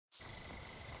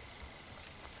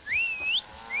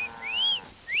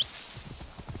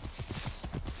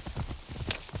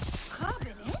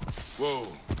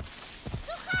Whoa.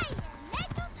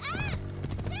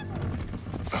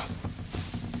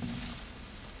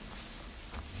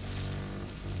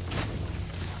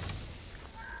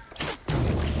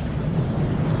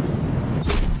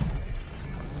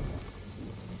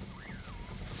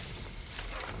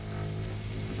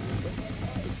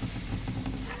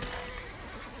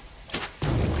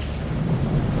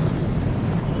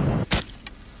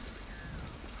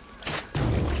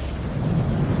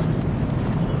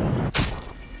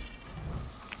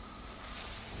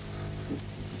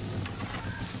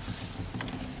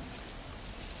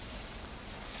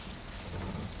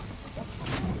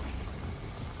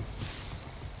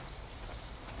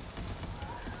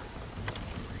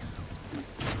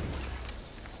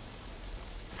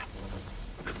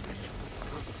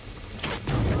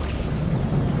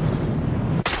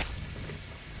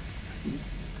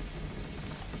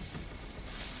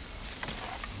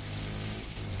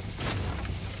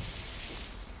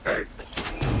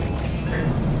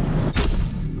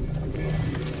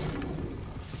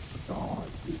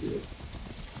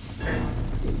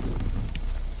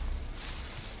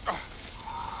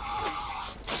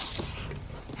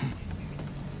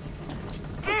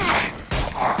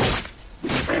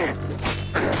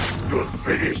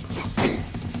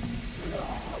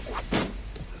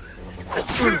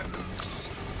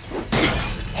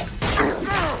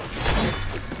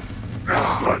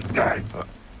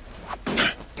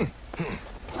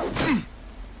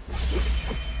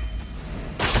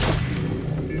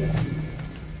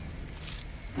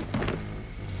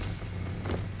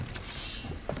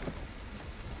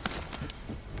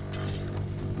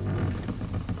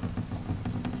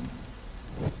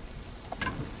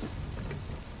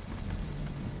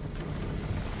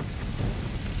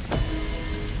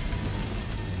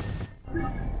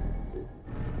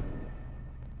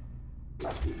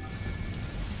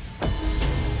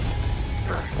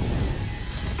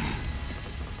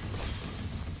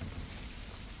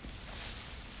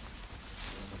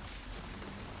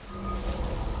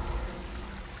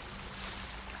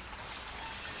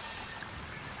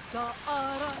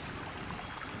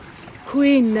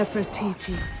 Queen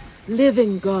Nefertiti,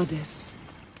 living goddess,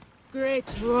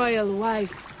 great royal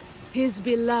wife, his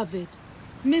beloved,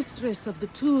 mistress of the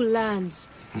two lands,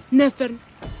 Nefer...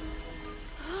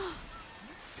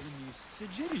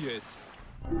 سجلت.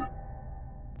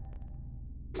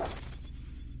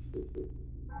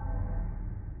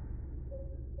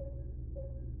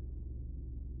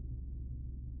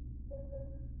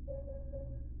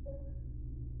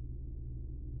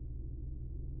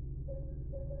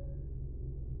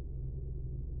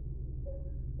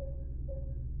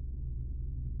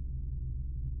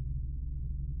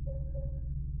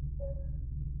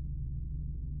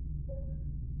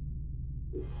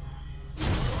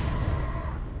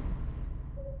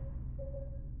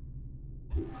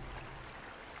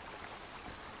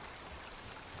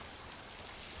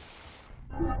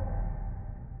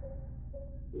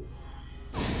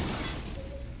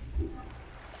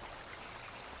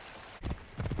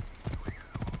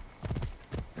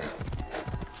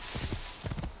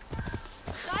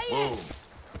 Whoa.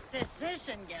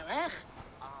 Physician gerecht.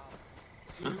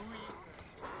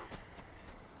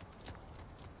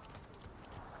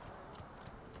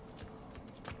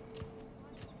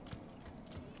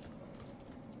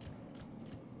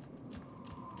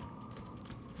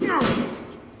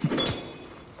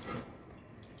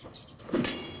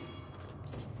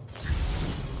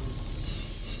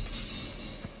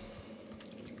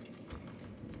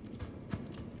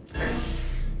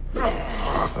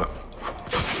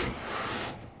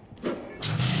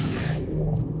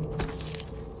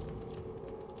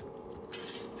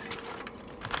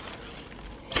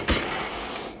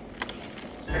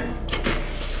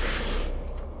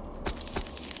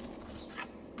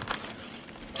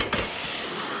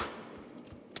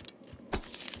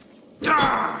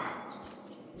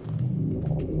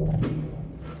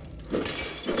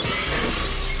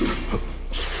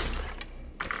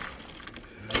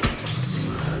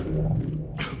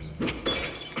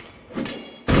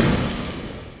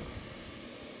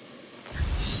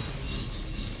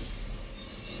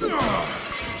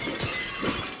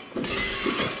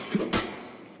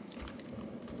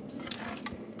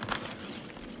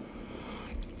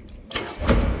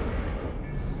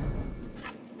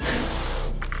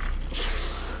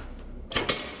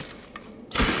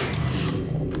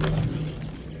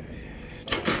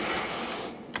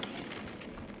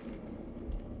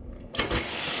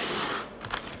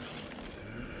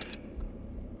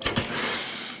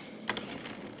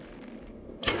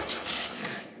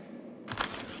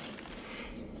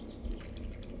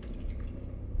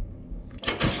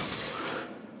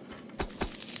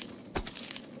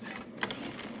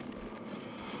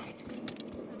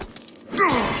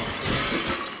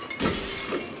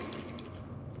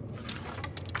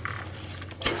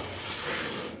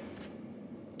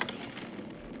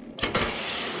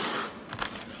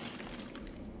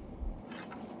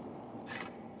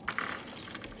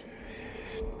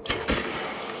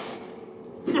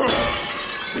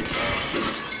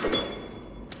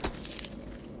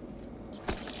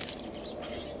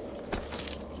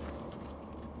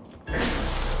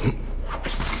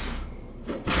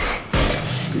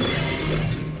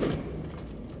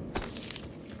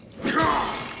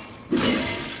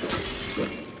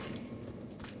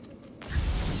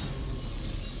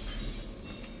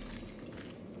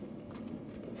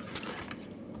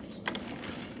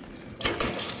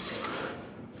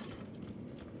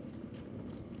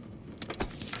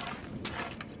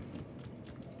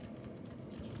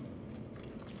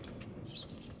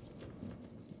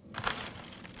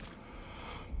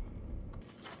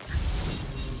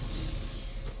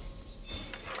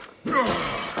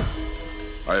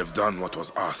 I have done what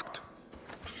was asked.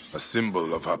 A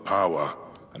symbol of her power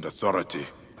and authority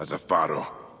as a pharaoh.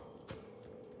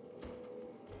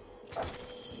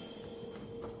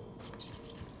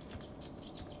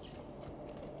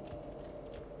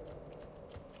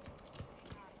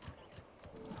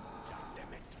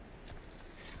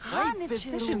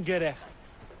 Precision gerecht.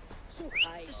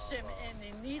 Shem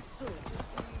en Nisu.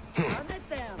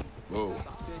 Anetem. Whoa.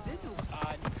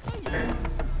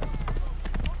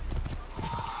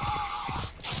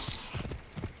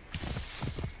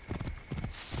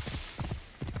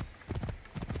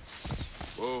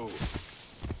 Whoa.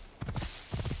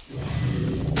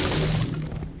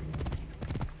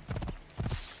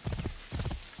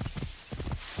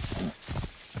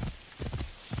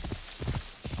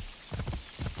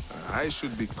 I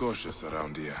should be cautious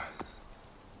around here.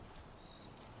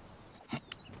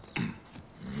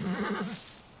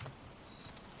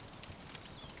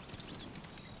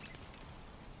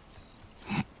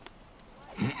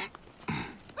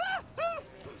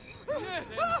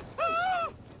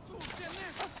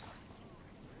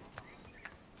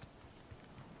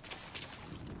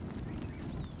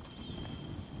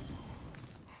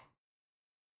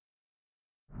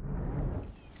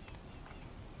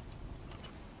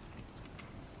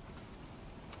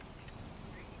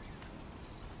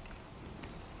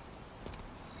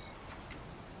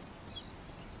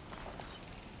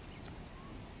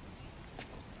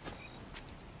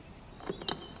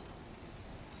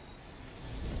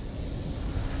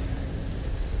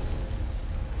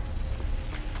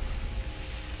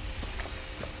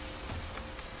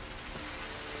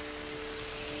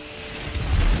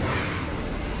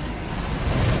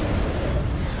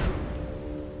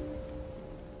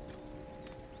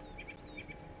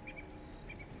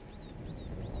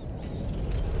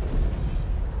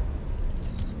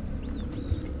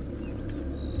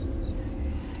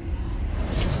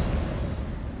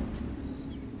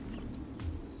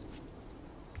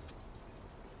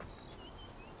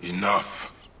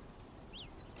 Enough.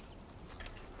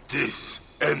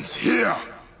 This ends here.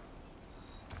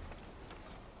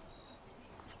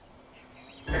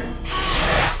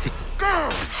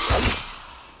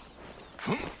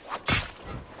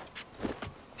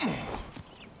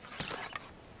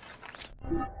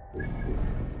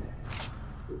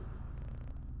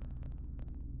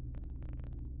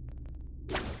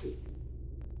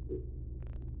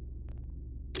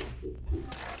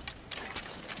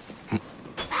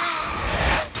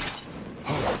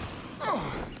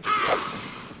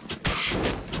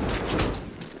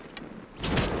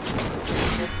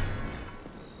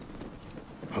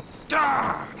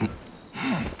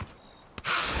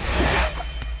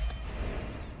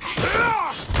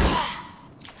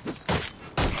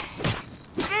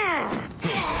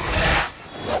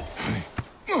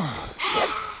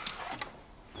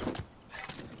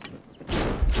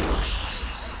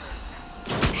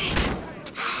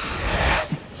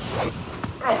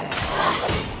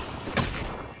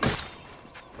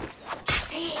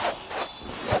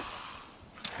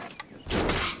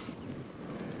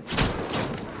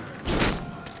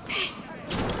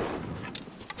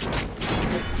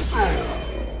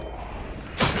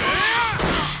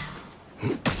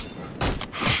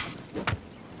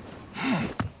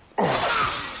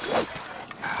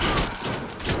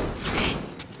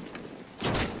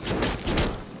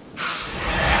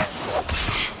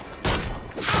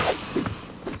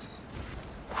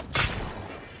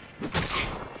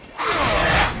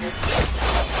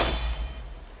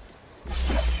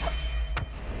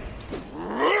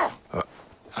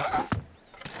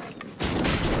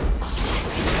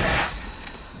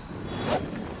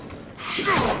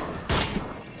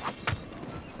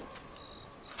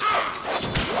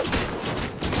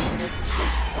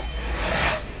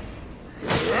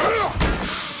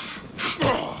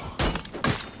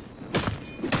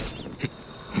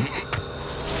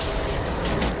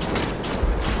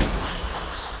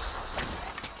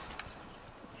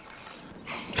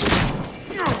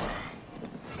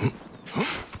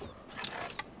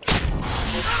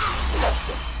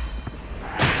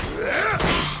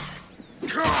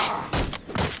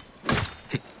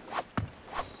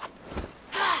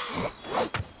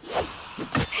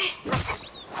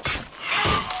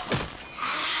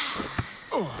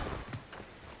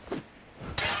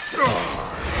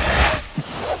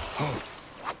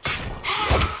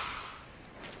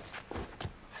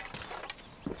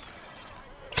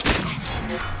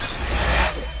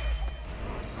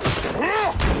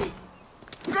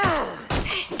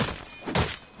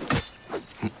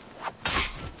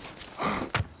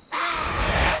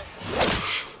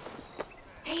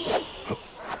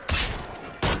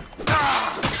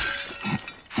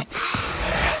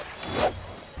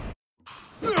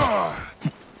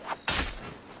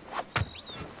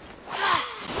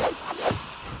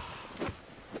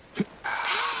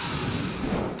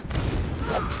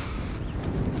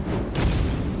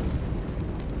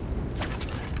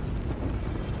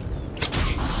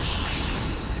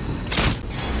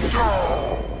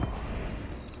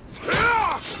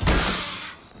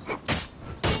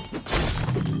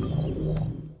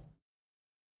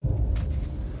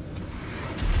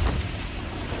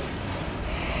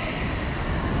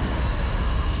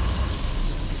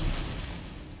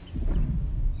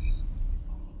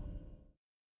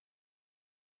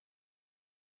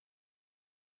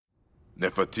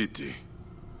 Nefertiti.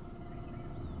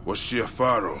 Was she a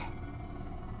pharaoh?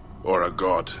 Or a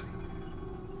god?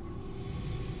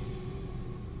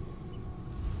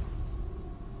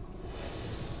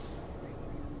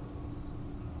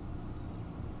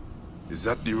 Is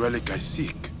that the relic I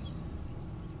seek?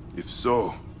 If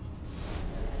so,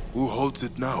 who holds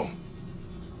it now?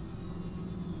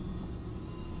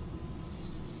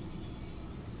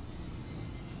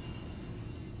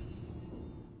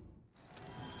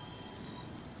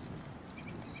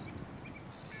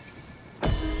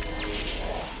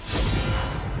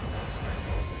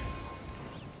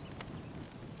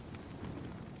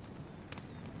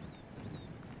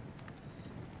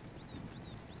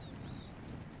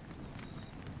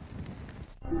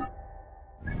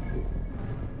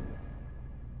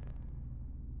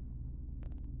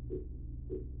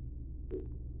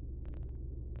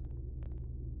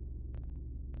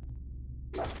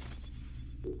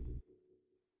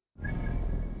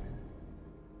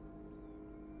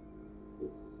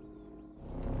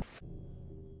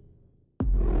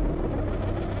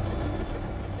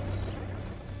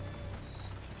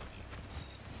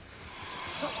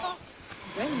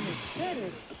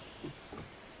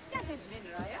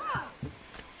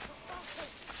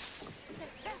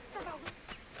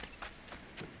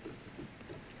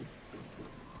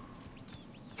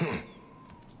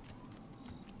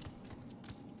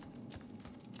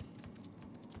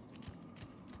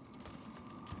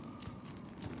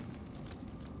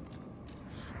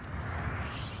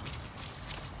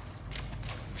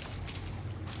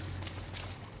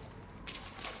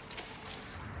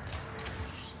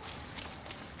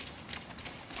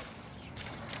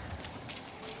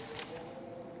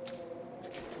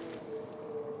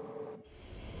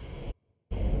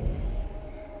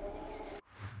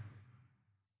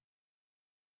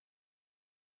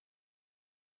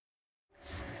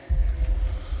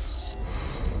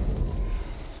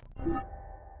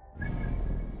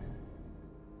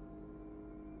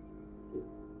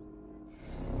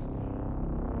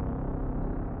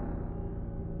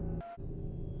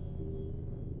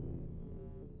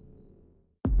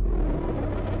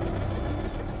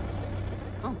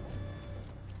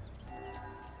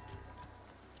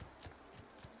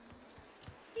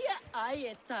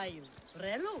 Ai tayo,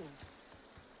 relo.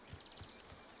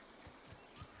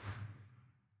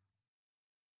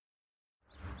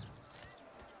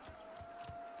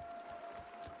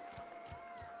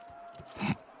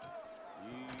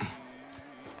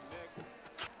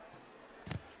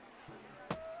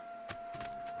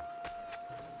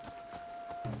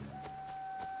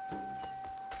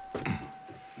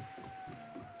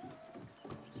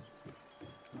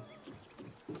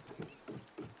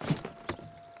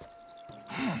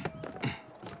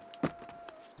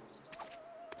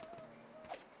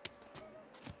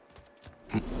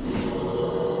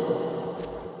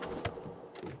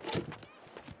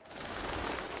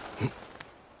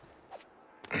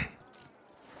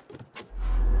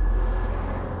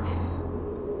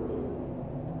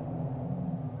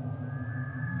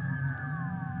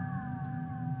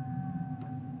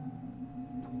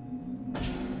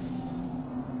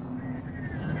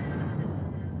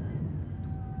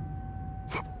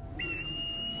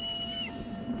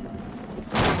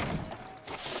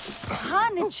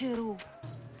 Hanichiru.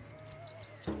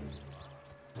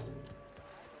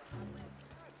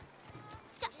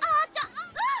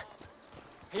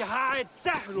 هي قاعد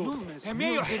سحره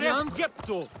هميه يحرق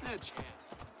جبته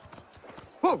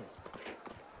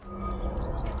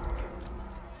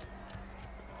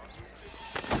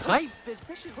غيب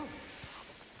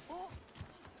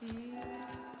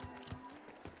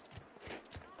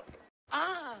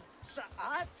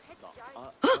Saat.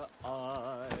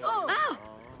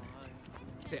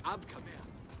 سأب كمان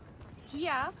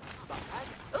Here.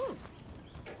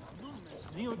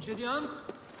 نيو جريان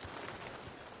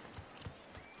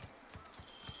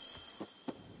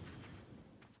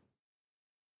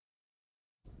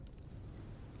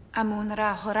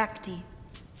Amun-Ra Horakti.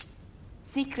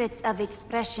 Secrets of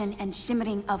expression and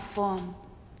shimmering of form.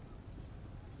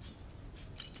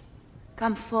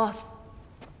 Come forth.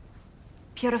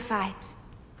 Purified.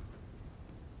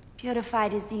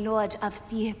 Purified is the Lord of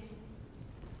Thebes.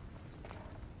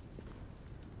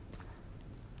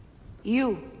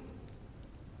 You.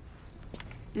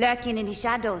 Lurking in the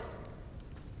shadows.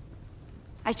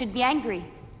 I should be angry.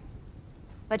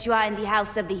 But you are in the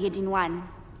house of the Hidden One.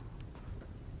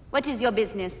 What is your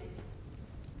business?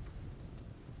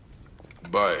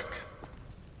 Bayek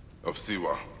of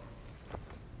Siwa.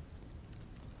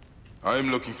 I am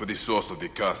looking for the source of the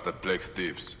curse that plagues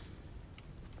Thebes.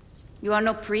 You are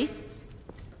no priest?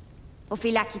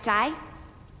 Ophilakitai?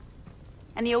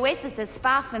 And the oasis is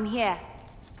far from here.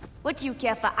 What do you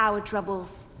care for our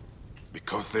troubles?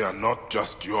 Because they are not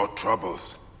just your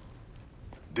troubles.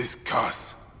 This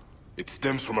curse, it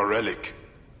stems from a relic.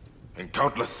 And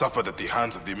countless suffered at the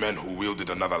hands of the men who wielded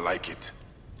another like it.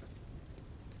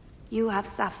 You have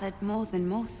suffered more than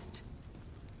most.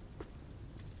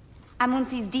 Amun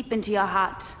sees deep into your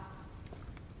heart.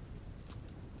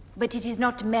 But it is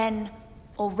not men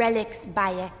or relics,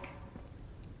 Bayek.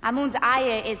 Amun's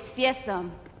ire is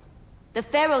fearsome. The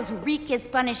pharaohs wreak his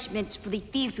punishment for the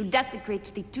thieves who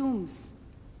desecrate the tombs.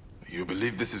 You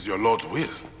believe this is your lord's will?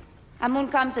 Amun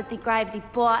comes at the cry of the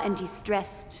poor and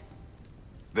distressed.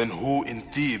 Then who in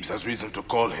Thebes has reason to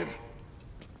call him?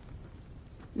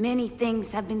 Many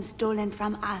things have been stolen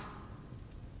from us.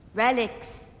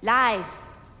 Relics, lives,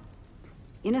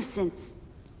 innocence.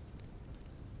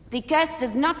 The curse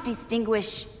does not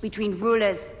distinguish between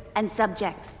rulers and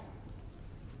subjects.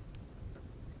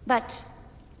 But,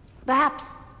 perhaps,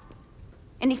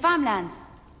 in the farmlands,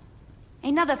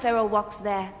 another pharaoh walks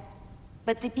there,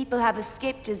 but the people have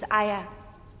escaped his ire.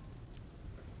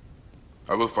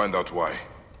 I will find out why.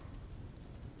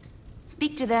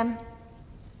 Speak to them,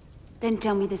 then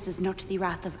tell me this is not the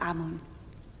wrath of Amun.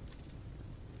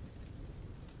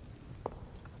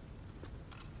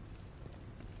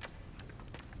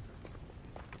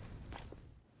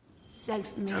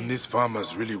 Self-made. Can these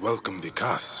farmers really welcome the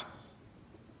curse?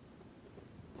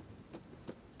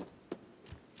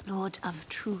 Lord of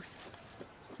truth,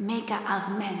 maker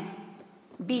of men,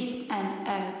 beasts and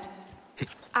herbs,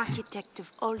 architect of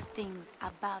all things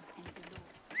above and below.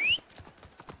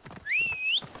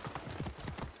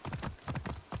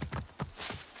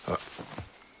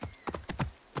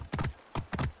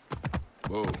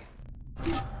 Whoa.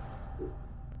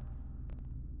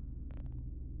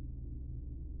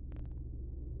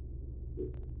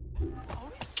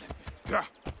 Yeah.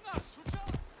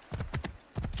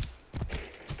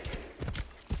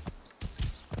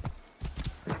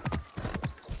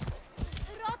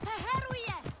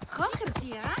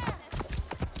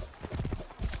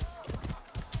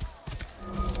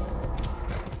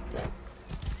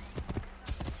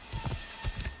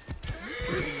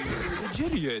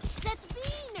 جريت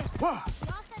واه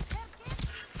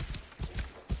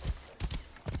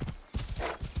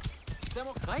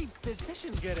دمو غايب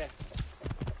بوزيشن جرى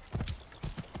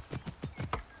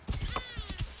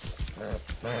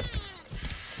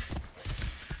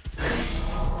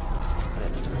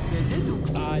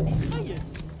بدو عادي خيط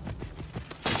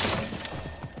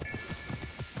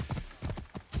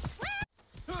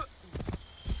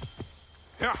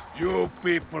You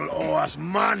people owe us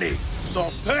money, so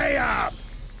pay up!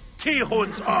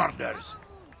 Tihun's orders.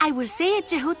 I will say it,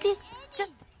 Jehuti.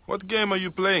 Just... What game are you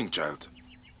playing, child?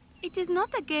 It is not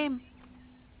a game.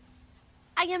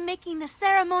 I am making a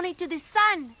ceremony to the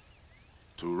sun.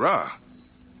 To Ra?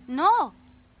 No,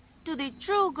 to the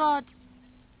true God.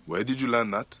 Where did you learn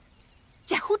that?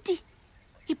 Jehuti.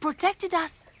 He protected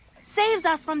us, saves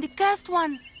us from the cursed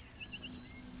one.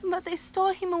 But they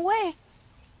stole him away.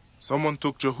 Someone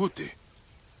took Jehuti.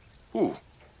 Who?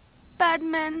 Bad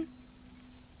men.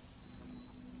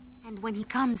 And when he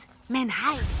comes, men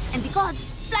hide, and the gods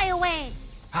fly away.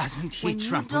 Hasn't he When you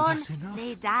trampled don't, us enough?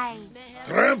 they die.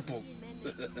 Trample?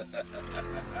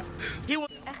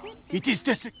 It is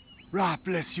this... Ra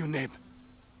bless you, Neb.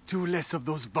 Two less of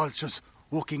those vultures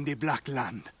walking the Black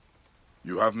Land.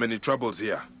 You have many troubles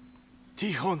here.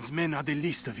 Tihon's men are the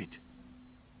least of it.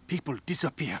 People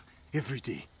disappear every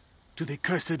day. To the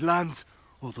cursed lands,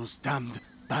 or those damned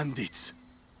bandits.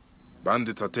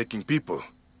 Bandits are taking people.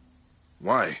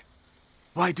 Why?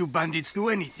 Why do bandits do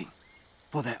anything?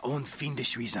 For their own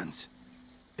fiendish reasons.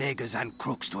 Beggars and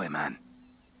crooks to a man.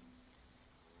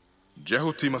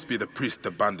 Jehuti must be the priest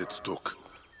the bandits took.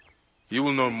 He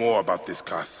will know more about this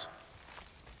curse.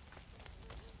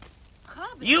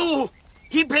 You!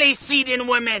 He plays seed in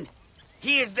women!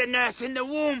 He is the nurse in the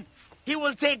womb! He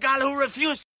will take all who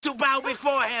refuse to bow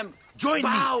before him! Join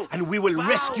bow, me, and we will bow.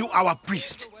 rescue our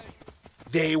priest.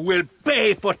 They will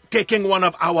pay for taking one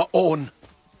of our own.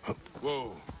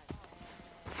 Whoa.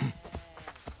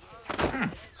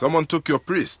 Someone took your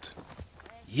priest.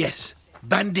 Yes,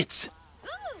 bandits.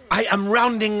 I am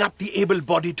rounding up the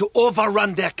able-bodied to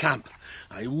overrun their camp.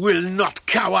 I will not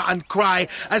cower and cry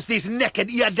as these naked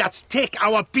Iadats take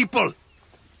our people.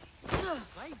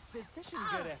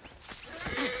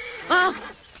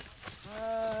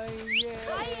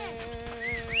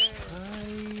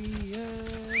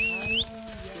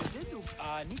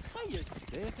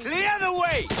 Clear the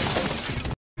way!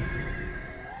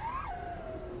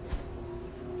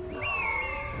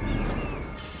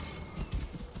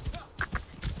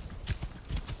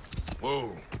 Whoa.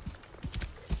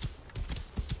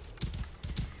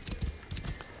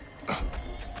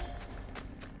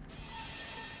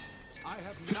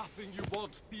 have nothing you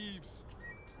want, thieves.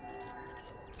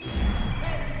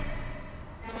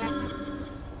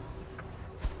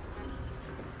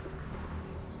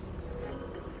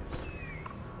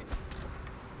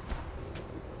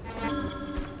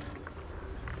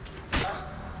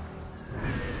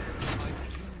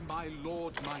 My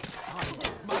lord, my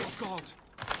son, my god.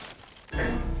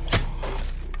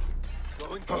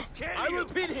 Going to kill you! I will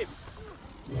beat him.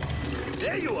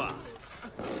 There you are!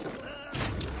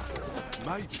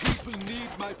 My people need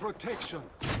my protection.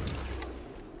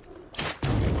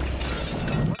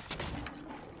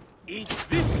 Eat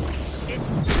this shit!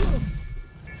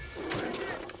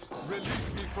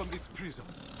 Release me from this prison.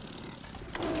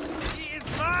 He is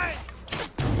mine!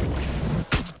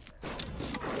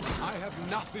 I have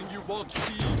nothing you want,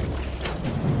 thieves.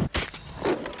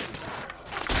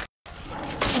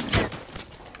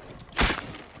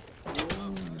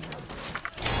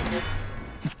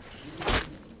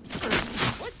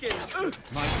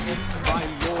 My king, my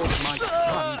lord, my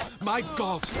son, my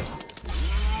god!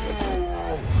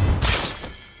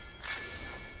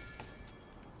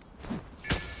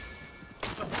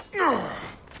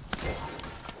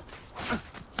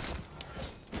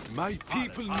 My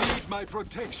people need my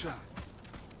protection.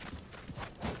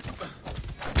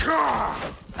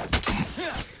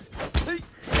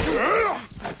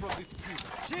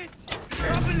 Shit!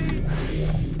 Probably!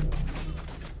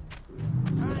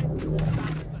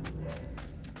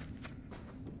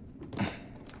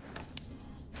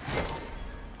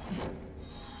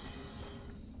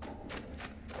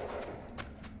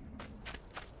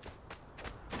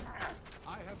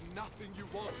 I have nothing you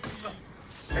want, thieves.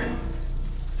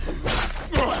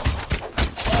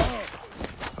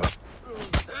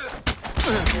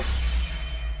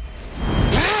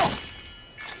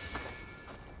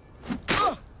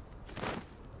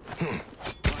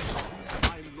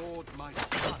 My lord, my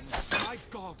son, my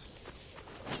god.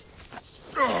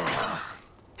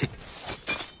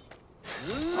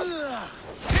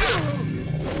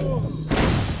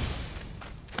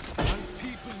 My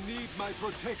people need my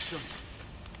protection.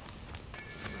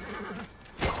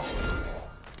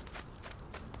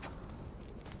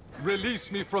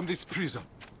 Release me from this prison.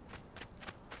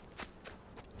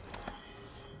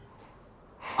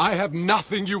 I have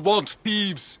nothing you want,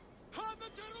 thieves.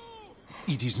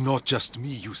 It is not just me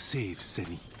you save,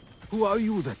 Seni. Who are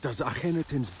you that does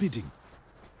Akhenaten's bidding?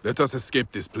 Let us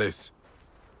escape this place.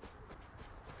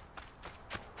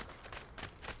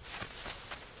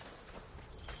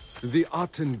 The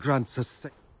Aten grants us.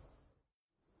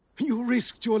 You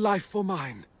risked your life for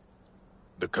mine.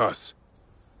 The curse.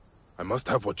 I must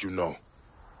have what you know.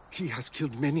 He has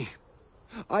killed many.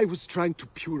 I was trying to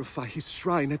purify his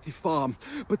shrine at the farm,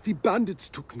 but the bandits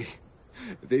took me.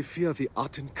 They fear the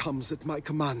Aten comes at my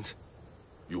command.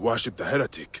 You worship the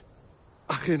heretic?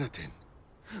 Akhenaten.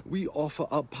 We offer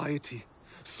our piety,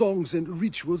 songs and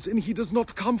rituals, and he does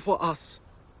not come for us.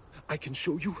 I can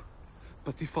show you,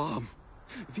 but the farm,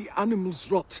 the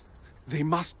animals rot. They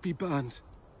must be burned.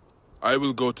 I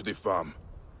will go to the farm.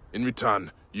 In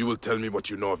return, you will tell me what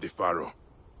you know of the Pharaoh.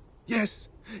 Yes,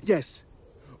 yes.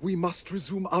 We must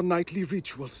resume our nightly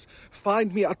rituals.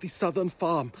 Find me at the southern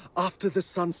farm after the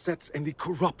sun sets and the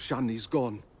corruption is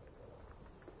gone.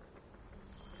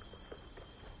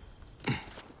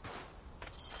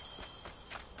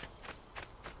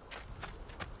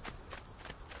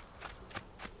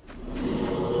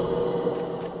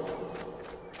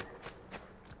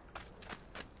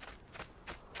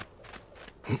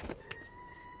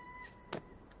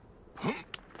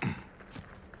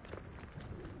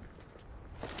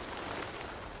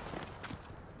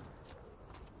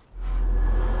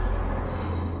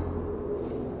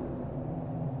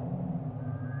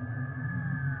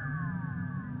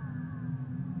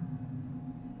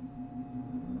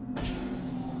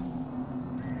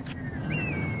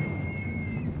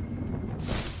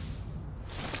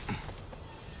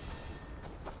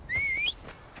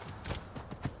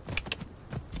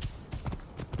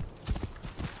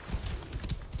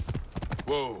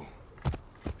 Whoa.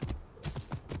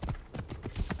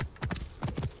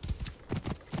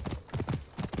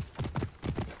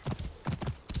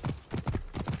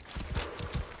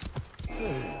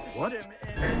 What?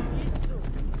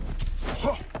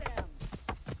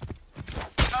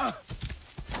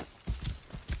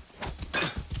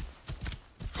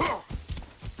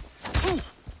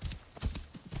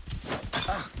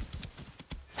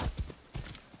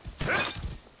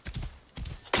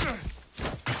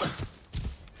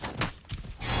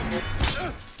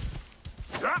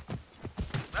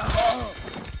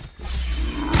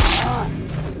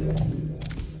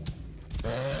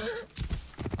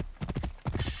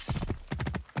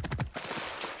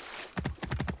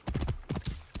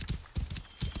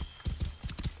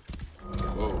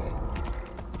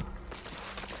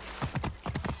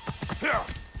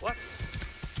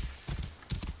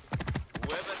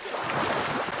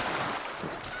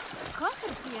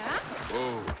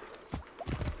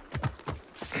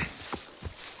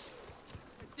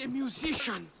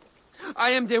 musician.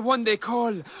 I am the one they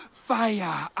call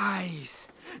Fire Eyes,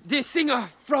 the singer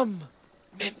from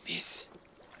Memphis.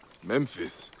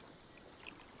 Memphis?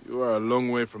 You are a long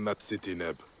way from that city,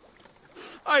 Neb.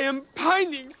 I am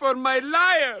pining for my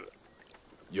lyre.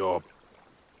 Your...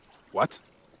 what?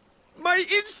 My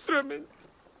instrument.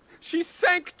 She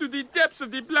sank to the depths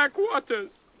of the black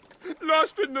waters.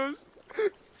 Lost when those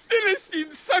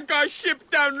Philistines sunk our ship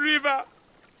downriver.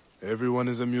 Everyone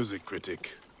is a music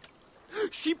critic.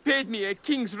 She paid me a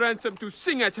king's ransom to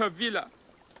sing at her villa.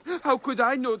 How could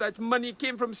I know that money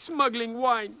came from smuggling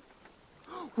wine?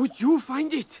 Would you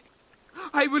find it?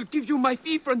 I will give you my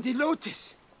fee from the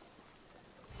Lotus.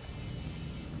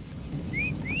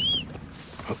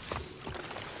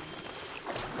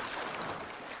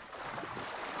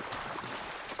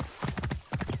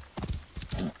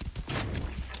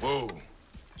 Whoa.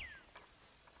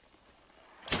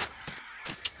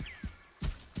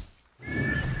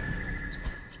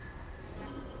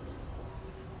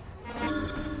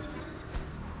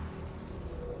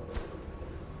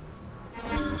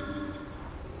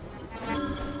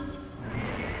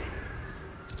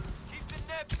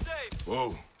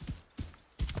 Whoa.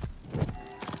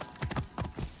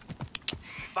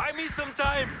 Buy me some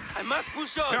time. I must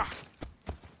push on. Yeah.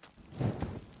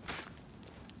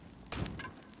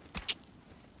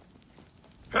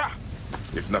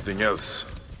 If nothing else,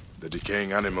 the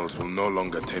decaying animals will no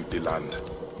longer taint the land.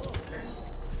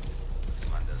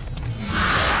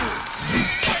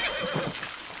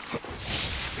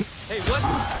 Hey,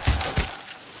 what?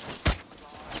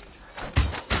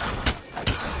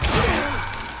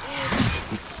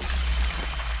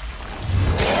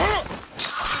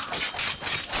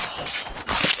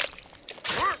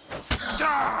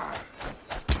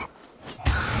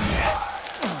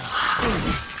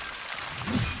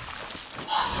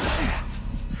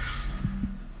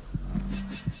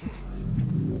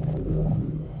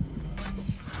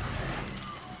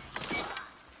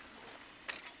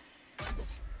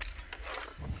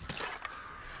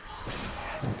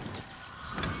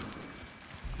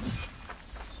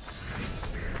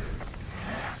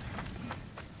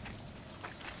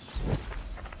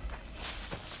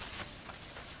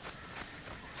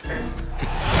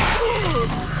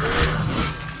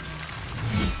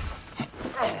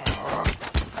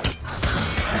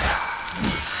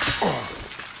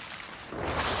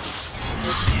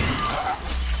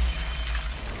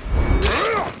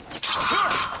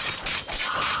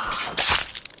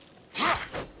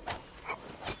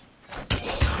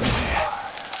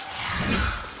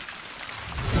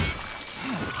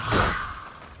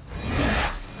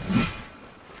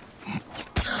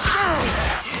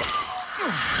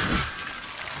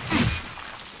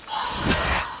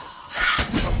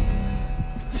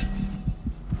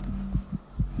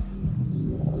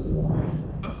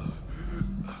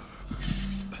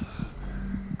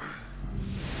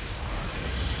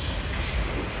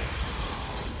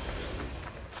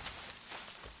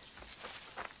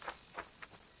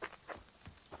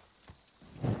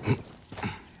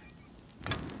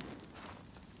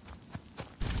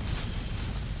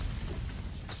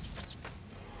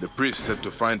 The priest said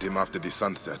to find him after the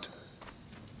sunset.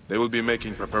 They will be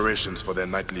making preparations for their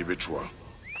nightly ritual.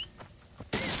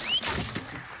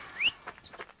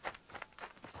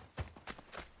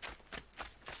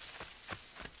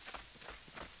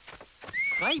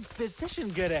 Right position,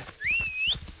 Gere.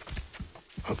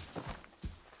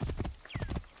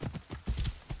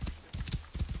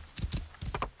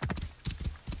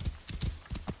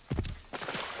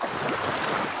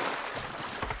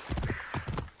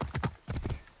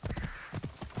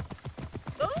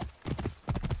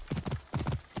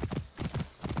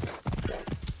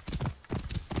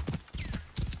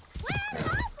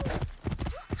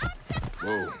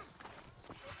 Whoa.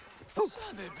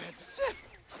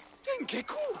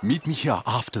 Meet me here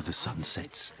after the sun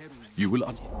sets. You will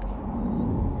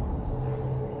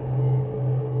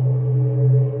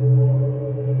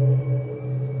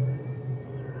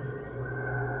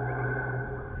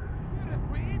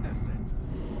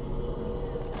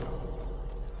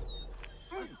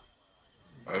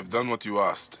I've done what you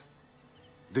asked.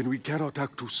 Then we cannot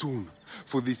act too soon,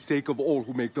 for the sake of all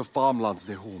who make the farmlands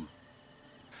their home.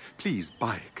 Please,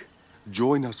 Bayek,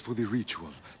 join us for the ritual.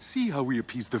 See how we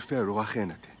appease the Pharaoh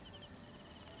Akhenaten.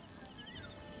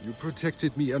 You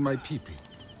protected me and my people.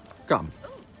 Come,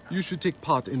 you should take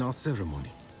part in our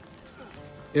ceremony.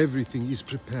 Everything is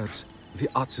prepared. The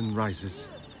Aten rises.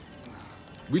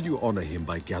 Will you honor him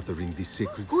by gathering the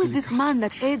sacred Who is this silica? man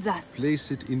that aids us?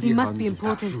 Place it in He the must hands be of the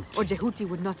important, fruit. or Jehuti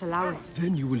would not allow it.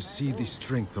 Then you will see the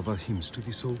strength of our hymns to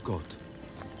this old god.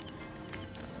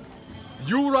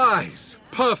 You rise,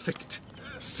 perfect,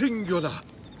 singular,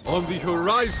 on the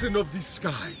horizon of the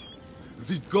sky.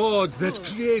 The God that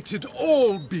created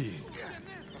all being.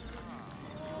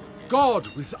 God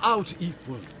without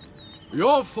equal.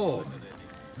 Your form,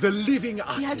 the living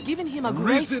Aten, He has given him a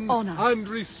great risen honor and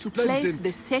to resplendent, place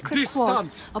the sacred distant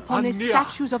quartz upon the and near.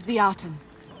 statues of the Aten.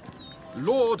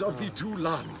 Lord of the two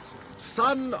lands,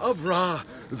 son of Ra,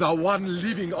 the one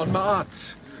living on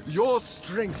Ma'at. Your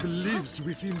strength lives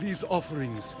within these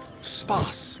offerings,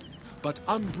 sparse but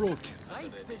unbroken.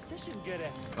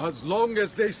 As long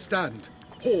as they stand,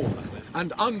 whole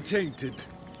and untainted,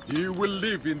 he will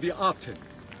live in the Aten.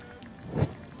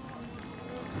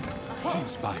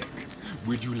 Please, Bayek,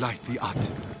 will you light the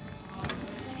Aten?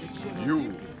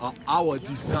 You are our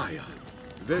desire.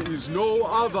 There is no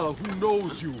other who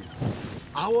knows you.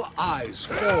 Our eyes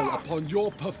fall upon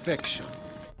your perfection.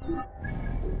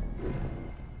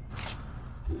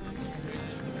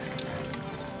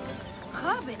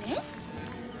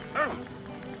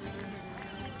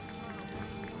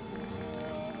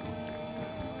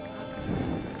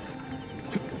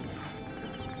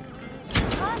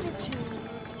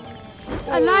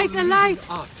 A light, a light!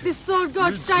 The Soul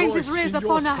God shines his Rejoice rays in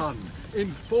upon your us. Son,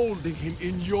 enfolding him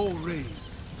in your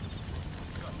rays.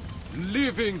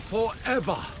 Living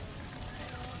forever.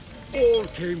 All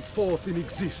came forth in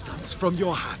existence from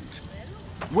your hand.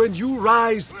 When you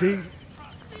rise, they...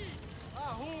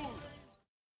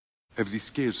 Have the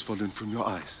scales fallen from your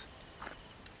eyes?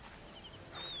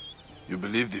 You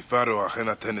believe the Pharaoh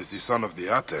Akhenaten is the son of the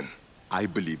Aten? I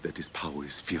believe that his power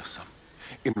is fearsome.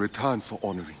 In return for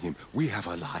honoring him, we have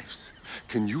our lives.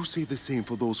 Can you say the same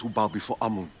for those who bow before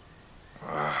Amun?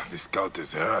 This cult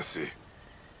is heresy.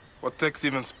 What texts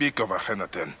even speak of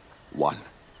Akhenaten? One,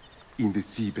 in the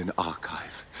Theban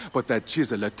archive. But that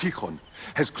chiseler, Tikhon,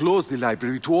 has closed the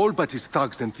library to all but his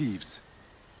thugs and thieves.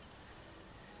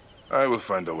 I will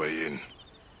find a way in.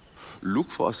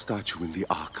 Look for a statue in the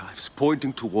archives,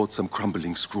 pointing towards some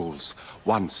crumbling scrolls.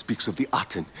 One speaks of the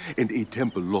Aten and a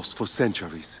temple lost for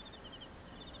centuries.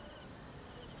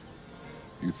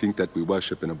 You think that we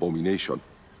worship an abomination?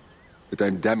 That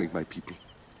I'm damning my people?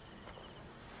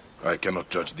 I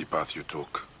cannot judge the path you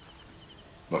took.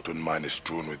 Not when mine is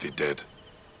strewn with the dead.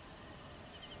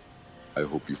 I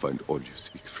hope you find all you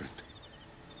seek, friend.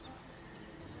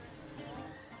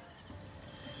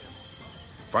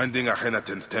 Finding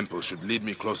Akhenaten's temple should lead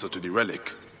me closer to the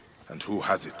relic. And who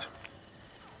has it?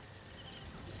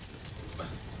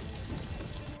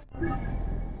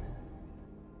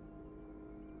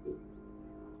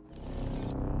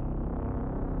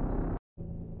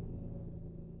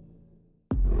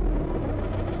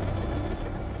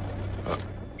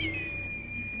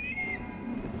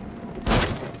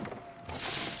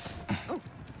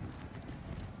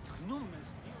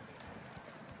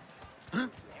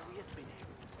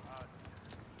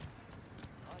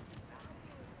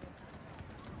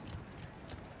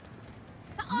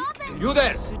 You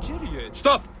there!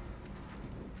 Stop!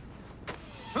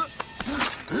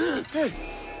 Hey!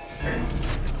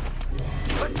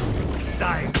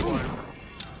 Die, one!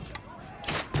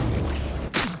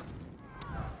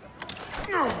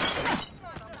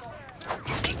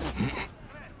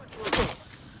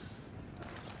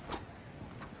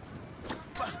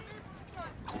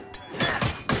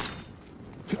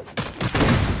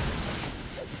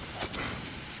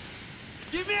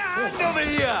 Give me a hand over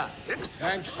here!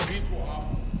 Thanks be to our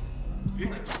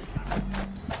victory.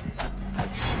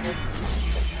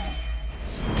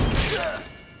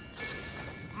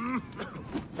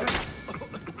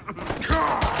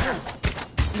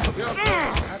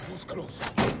 That was close.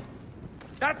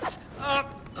 That's help!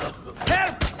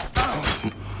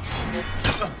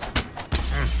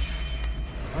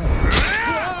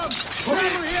 Come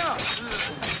over here!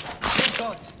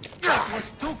 Thoughts. That was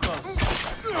too close.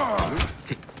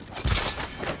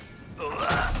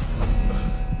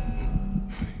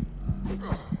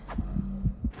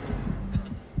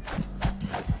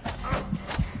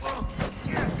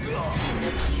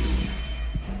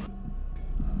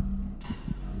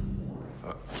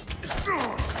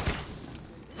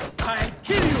 I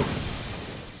kill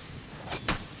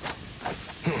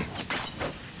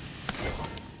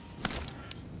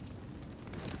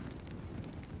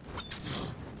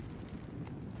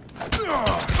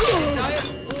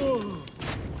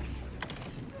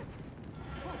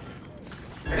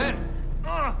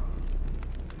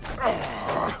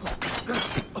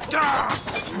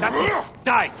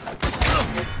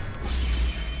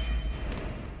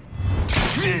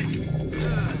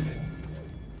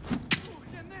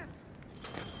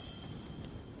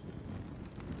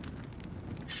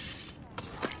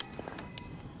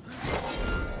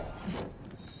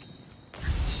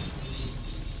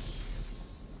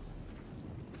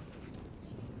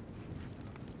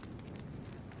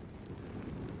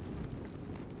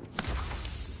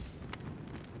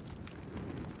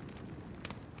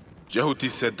Jehuti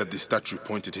said that the statue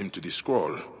pointed him to the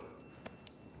scroll.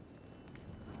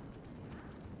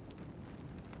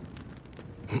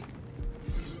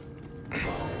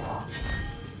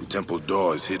 The temple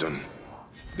door is hidden.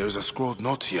 There is a scrolled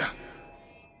note here.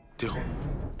 Die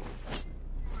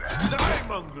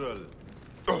mongrel!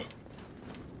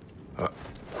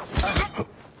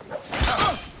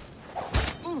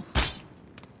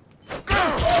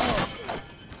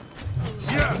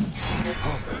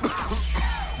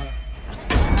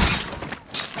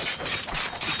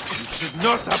 You should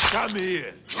not have come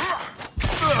here.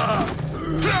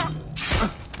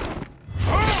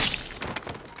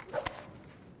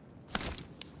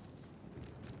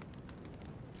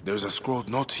 There's a scrolled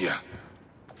note here.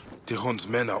 Tihon's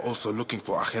men are also looking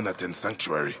for Akhenaten's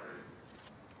sanctuary.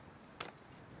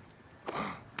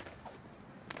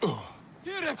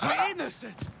 You're a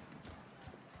innocent!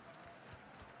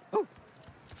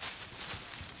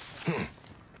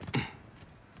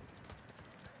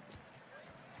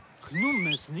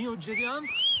 Knumes Neo Jirian?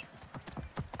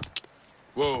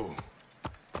 Whoa.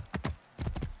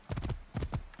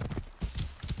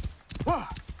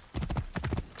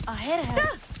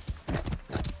 Ahead.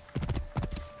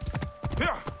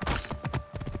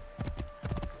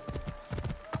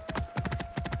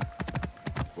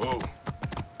 Whoa.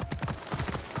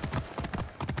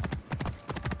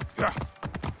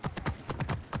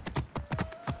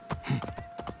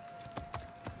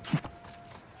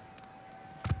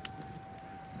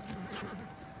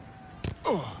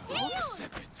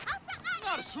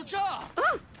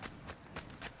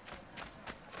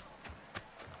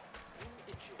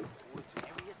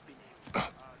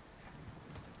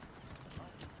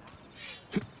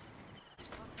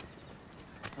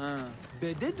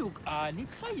 بددوك آني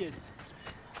تخيط.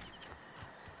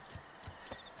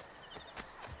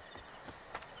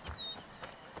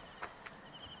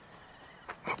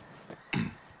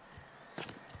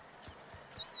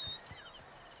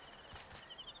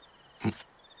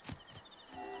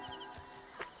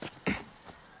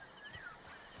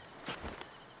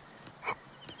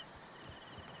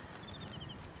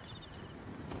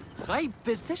 High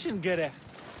position gerecht.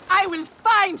 I will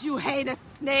find you, heinous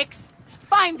snakes!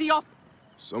 Find the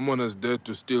Someone has dared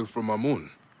to steal from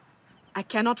Amun. I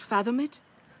cannot fathom it,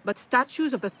 but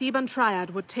statues of the Theban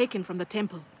Triad were taken from the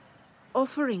temple.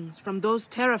 Offerings from those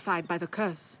terrified by the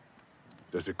curse.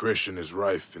 Desecration is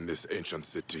rife in this ancient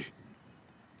city.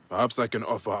 Perhaps I can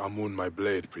offer Amun my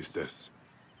blade, priestess.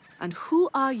 And who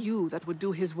are you that would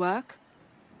do his work?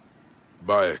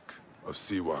 Bayek of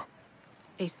Siwa.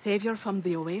 A savior from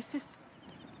the oasis?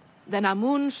 Then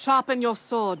Amun, sharpen your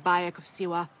sword, Bayek of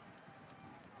Siwa.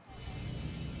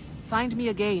 Find me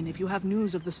again if you have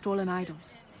news of the stolen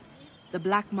idols. The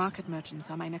black market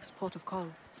merchants are my next port of call.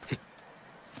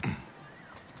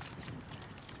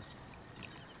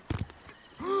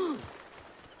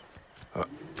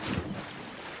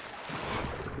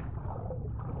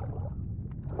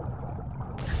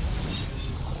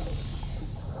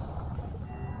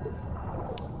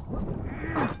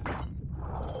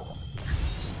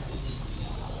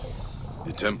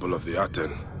 The Temple of the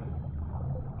Aten.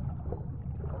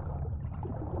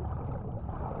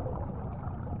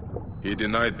 He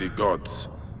denied the gods,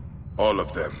 all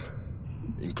of them,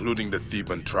 including the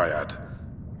Theban Triad.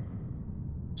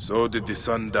 So did the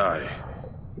sun die,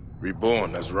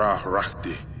 reborn as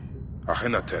Ra-Horakhti,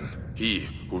 Akhenaten, he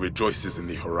who rejoices in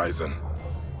the horizon.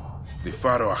 The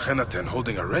pharaoh Akhenaten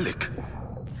holding a relic.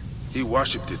 He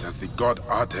worshipped it as the god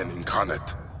Aten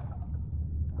incarnate.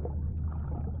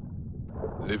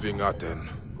 Living Aten,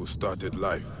 who started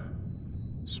life,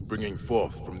 springing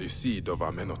forth from the seed of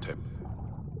Amenhotep.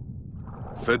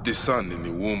 Fed the sun in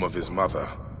the womb of his mother,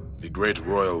 the great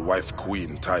royal wife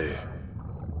queen Taye.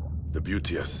 The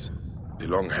beauteous, the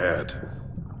long-haired.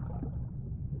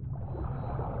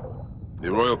 The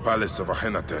royal palace of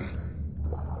Akhenaten,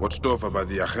 watched over by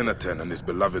the Akhenaten and his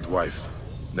beloved wife,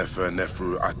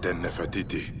 Nefer-Nefru Aten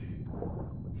Nefertiti.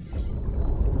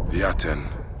 The Aten.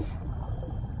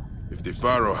 If the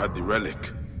pharaoh had the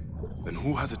relic, then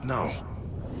who has it now?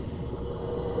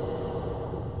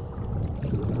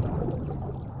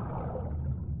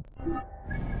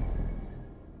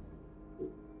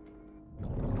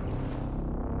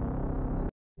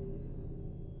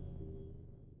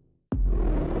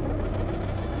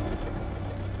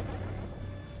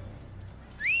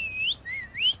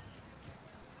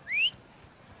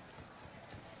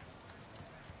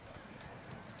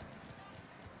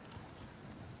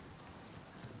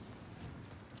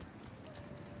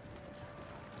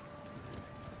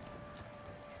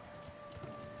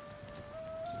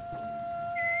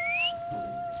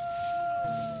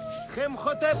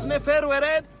 Chemhotep Nefer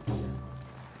Wered,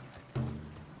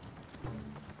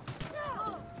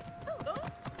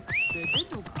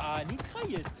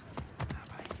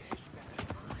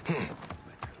 Oh.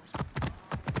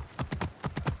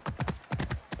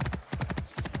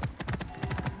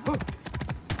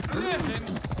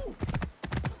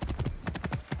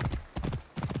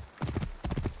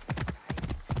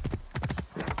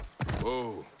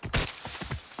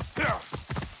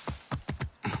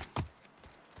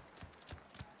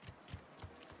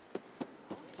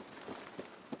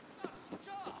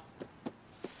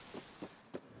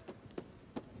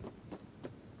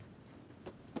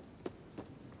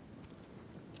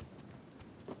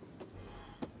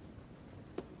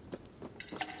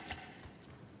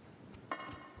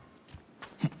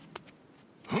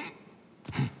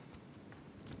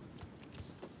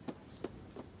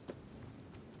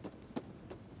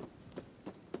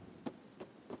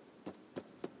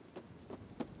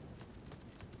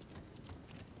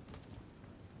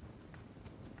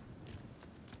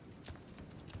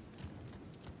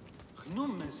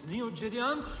 Numes Neo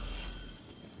Gideon?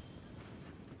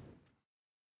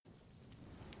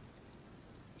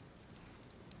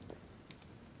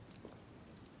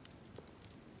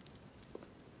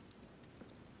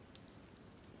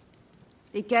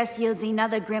 The curse yields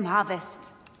another grim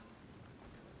harvest.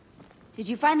 Did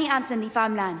you find the ants in the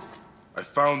farmlands? I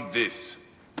found this.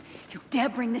 You dare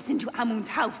bring this into Amun's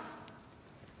house?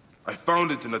 I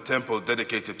found it in a temple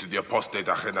dedicated to the apostate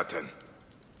Akhenaten.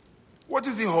 What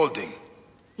is he holding?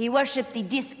 He worshipped the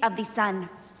disk of the sun,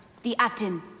 the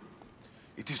Aten.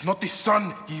 It is not the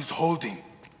sun he is holding.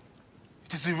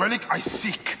 It is the relic I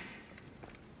seek.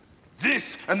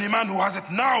 This and the man who has it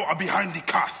now are behind the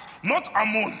curse, not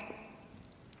Amun.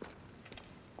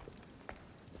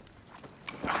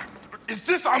 Is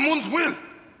this Amun's will?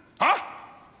 Huh?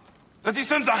 That he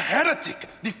sends a heretic,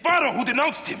 the pharaoh who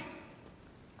denounced him?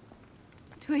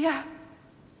 Tuya.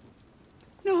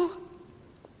 No.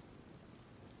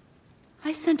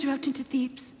 I sent her out into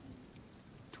Thebes.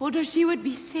 Told her she would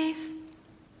be safe.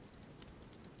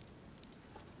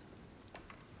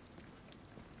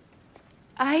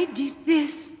 I did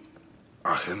this.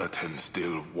 Akhenaten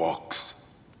still walks.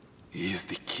 He is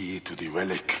the key to the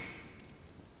relic.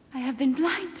 I have been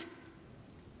blind.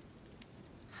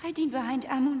 Hiding behind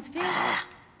Amun's veil.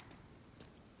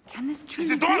 Can this truly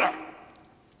Isidora!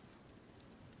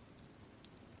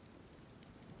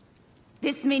 be?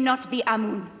 This may not be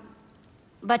Amun,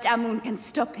 but Amun can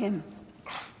stop him.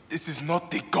 This is not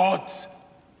the gods.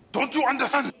 Don't you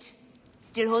understand?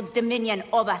 Still holds dominion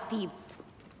over Thebes.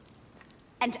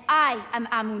 And I am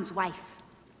Amun's wife.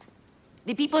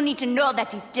 The people need to know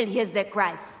that he still hears their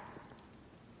cries.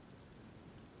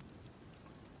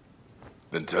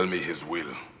 Then tell me his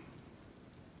will.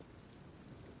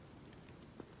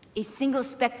 A single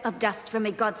speck of dust from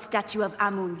a god statue of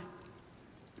Amun.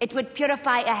 It would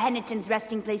purify Akhenaten's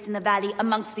resting place in the valley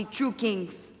amongst the true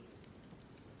kings.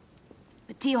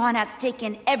 But Tihon has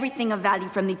taken everything of value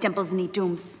from the temples and the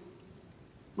tombs.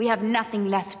 We have nothing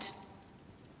left.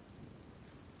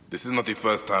 This is not the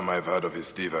first time I've heard of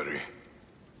his thievery.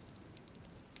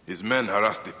 His men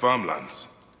harassed the farmlands.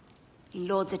 He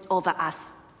lords it over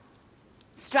us.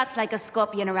 Struts like a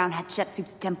scorpion around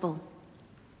Hatshepsut's temple.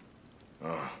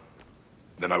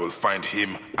 Then I will find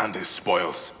him and his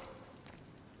spoils.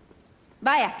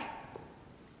 Bayek.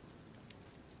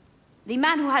 The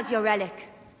man who has your relic.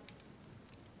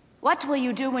 What will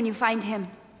you do when you find him?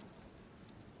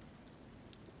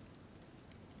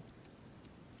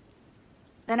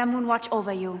 Then Amun watch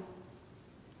over you.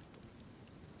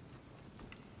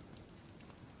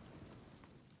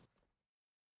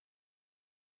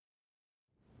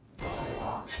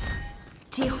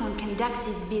 Tihon conducts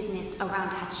his business around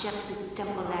Hatshepsut's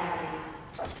temple area.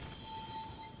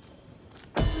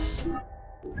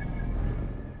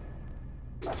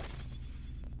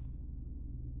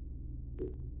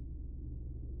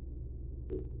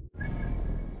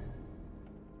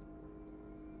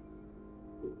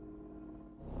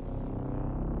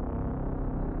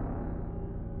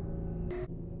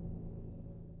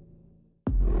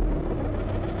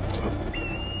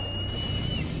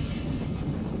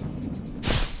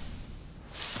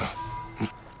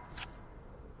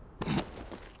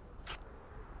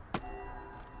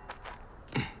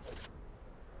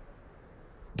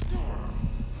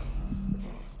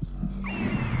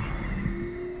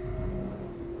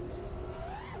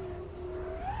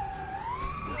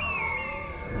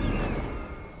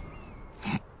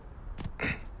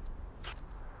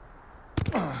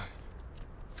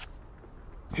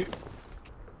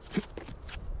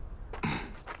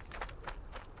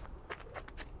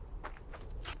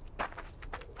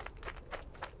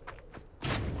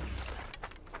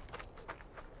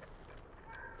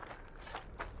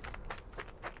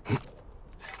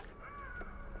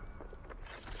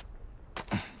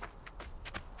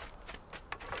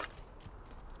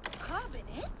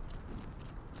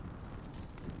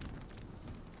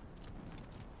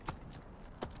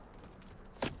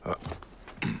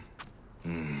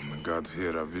 Guards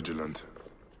here are vigilant.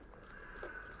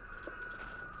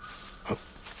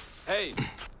 Hey!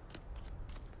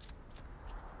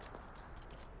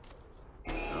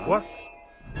 What?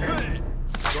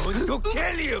 Going to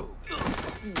kill you!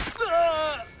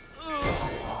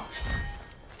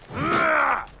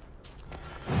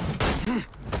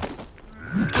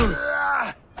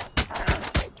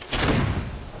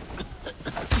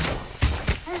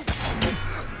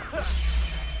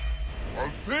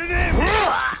 I'll pin him!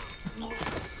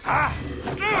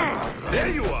 There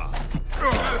you are!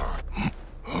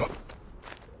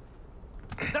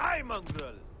 Die,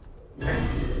 mongrel!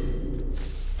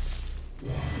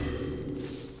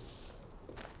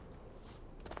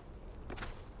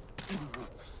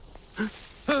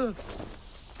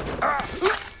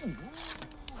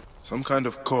 Some kind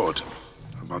of code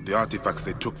about the artifacts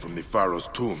they took from the pharaoh's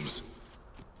tombs.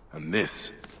 And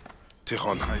this,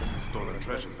 Tikhon hides the stolen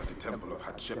treasures at the temple of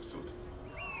Hatshepsut.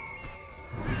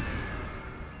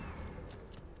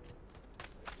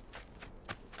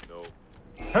 No.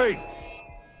 Hey!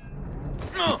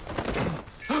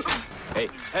 Hey,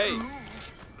 hey!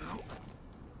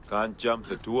 Can't jump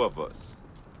the two of us.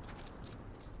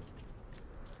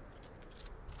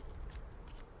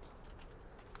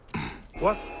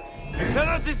 What? You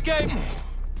cannot escape!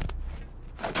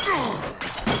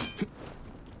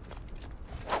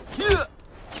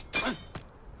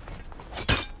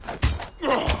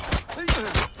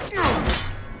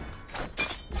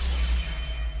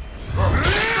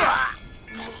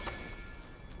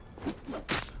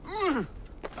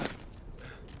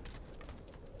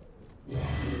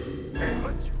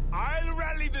 I'll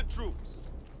rally the troops.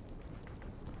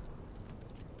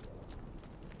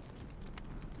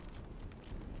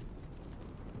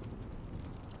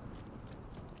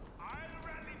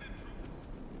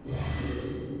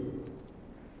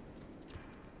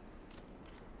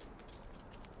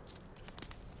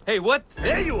 Hey, what?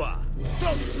 There you are!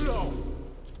 So slow!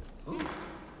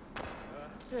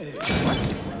 Hey, what?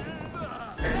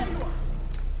 There you are!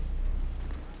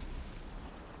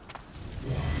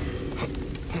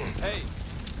 Hey!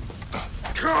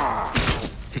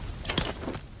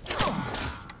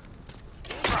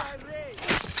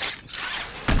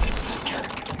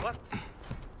 What?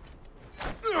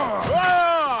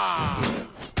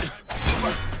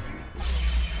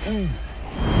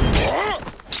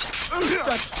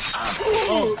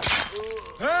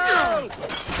 Help!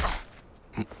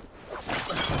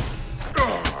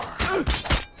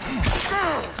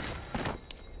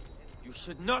 You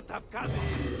should not have come here.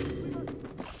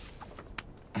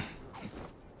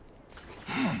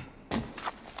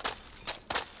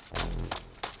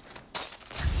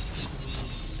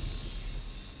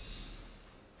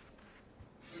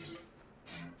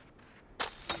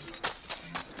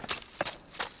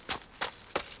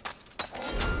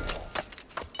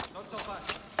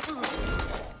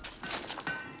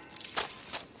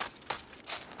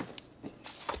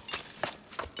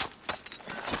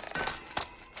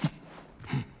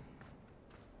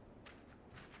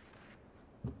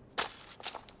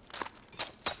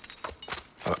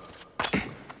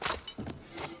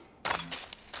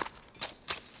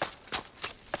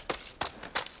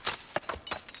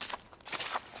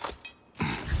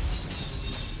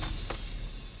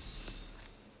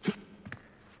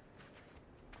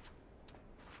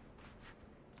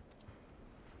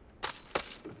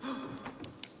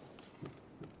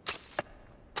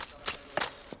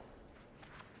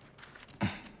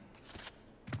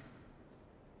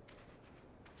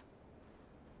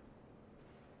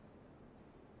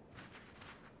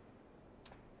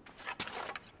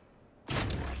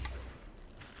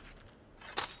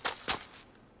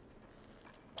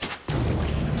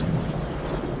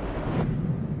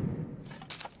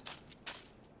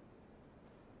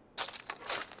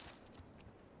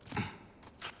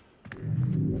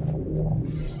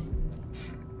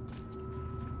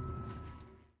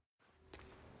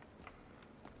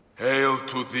 Hail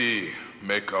to thee,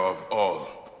 maker of all,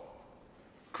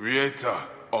 creator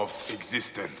of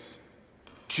existence,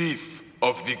 chief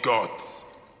of the gods.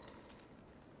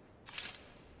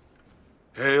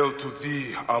 Hail to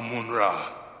thee,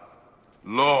 Amun-Ra,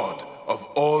 lord of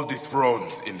all the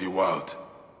thrones in the world.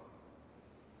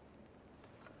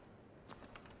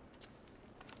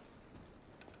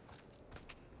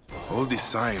 All these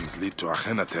signs lead to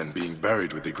Akhenaten being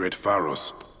buried with the great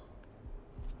pharaohs.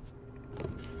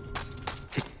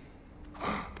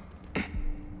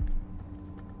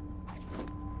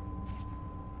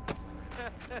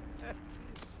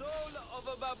 Soul of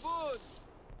a baboon!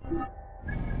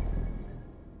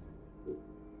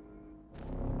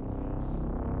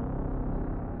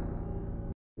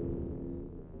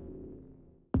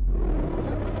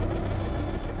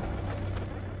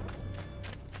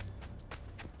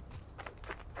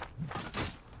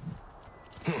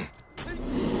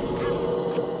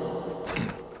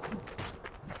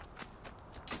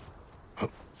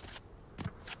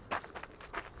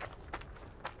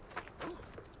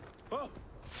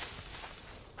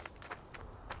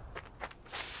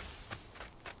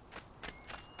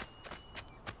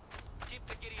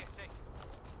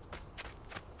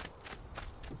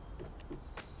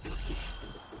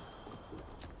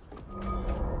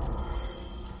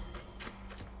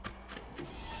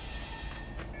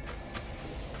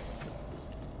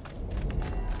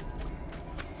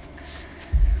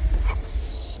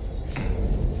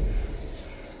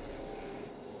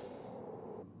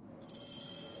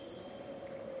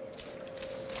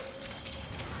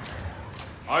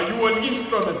 Are you an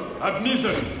instrument of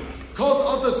misery? Cause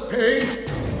others pain,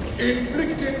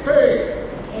 inflicted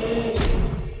pain.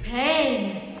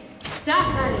 Pain,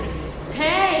 suffering,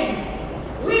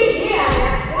 pain. We hear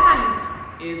their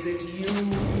cries. Is it you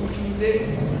who do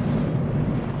this?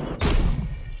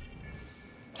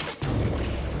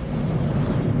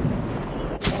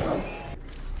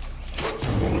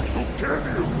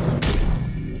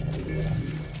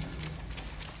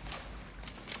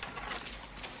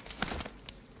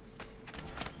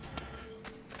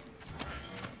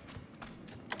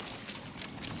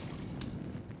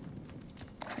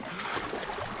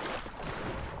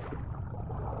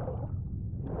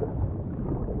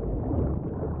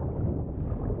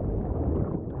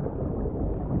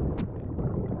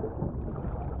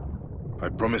 I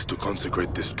promise to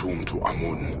consecrate this tomb to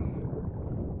Amun.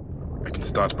 I can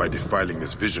start by defiling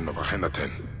this vision of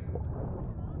Akhenaten.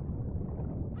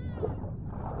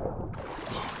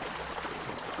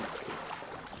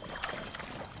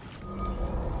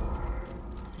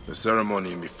 The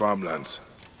ceremony in the farmlands.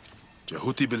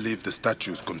 Jehuti believed the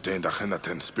statues contained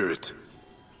Akhenaten's spirit.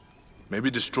 Maybe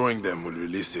destroying them will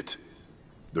release it.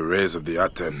 The rays of the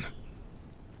Aten.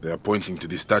 They are pointing to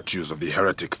the statues of the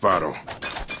heretic pharaoh.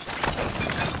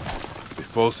 The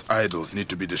false idols need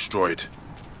to be destroyed.